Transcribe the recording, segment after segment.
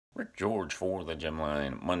Rick George for the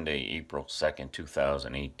Gemline. Monday, April 2nd,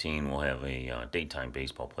 2018. We'll have a daytime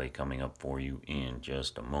baseball play coming up for you in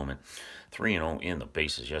just a moment. 3-0 in the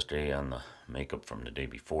bases yesterday on the makeup from the day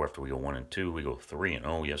before. After we go 1-2, we go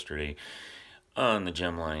 3-0 yesterday on the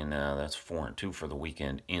Gemline. That's 4-2 for the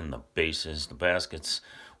weekend in the bases. The Baskets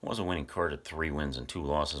was a winning card at 3 wins and 2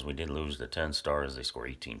 losses. We did lose the 10 Stars. They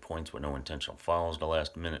scored 18 points with no intentional fouls the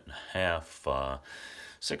last minute and a half.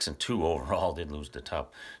 6-2 overall. Did lose the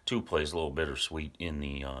top 2 plays. A little bittersweet in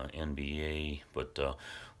the NBA, but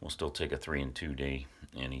we'll still take a 3-2 day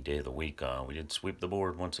any day of the week. We did sweep the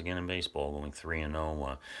board once again in baseball, going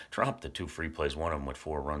 3-0. Dropped the 2 free plays. One of them with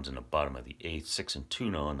 4 runs in the bottom of the 8th.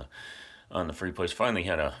 6-2 now on the free plays. Finally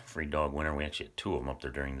had a free dog winner. We actually had 2 of them up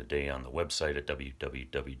there during the day on the website at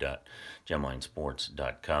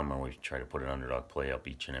www.gemlinesports.com, where we try to put an underdog play up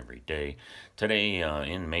each and every day. Today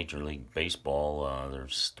in Major League Baseball,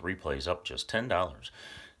 there's 3 plays up, just $10.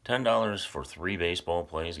 $10 for 3 baseball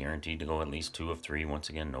plays, guaranteed to go at least 2 of 3. Once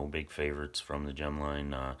again, no big favorites from the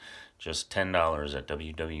Gemline. Just $10 at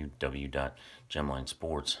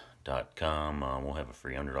www.gemlinesports.com. We'll have a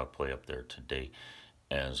free underdog play up there today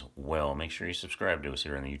as well. Make sure you subscribe to us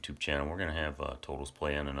here on the YouTube channel. We're going to have totals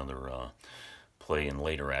play and another play in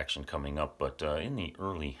later action coming up. But in the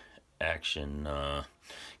early action,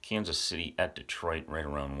 Kansas City at Detroit, right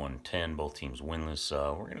around 110. Both teams winless.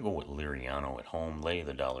 We're going to go with Liriano at home. Lay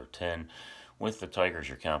the $1.10. With the Tigers,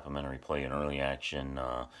 your complimentary play in early action.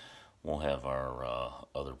 We'll have our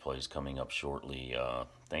other plays coming up shortly.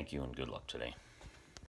 Thank you and good luck today.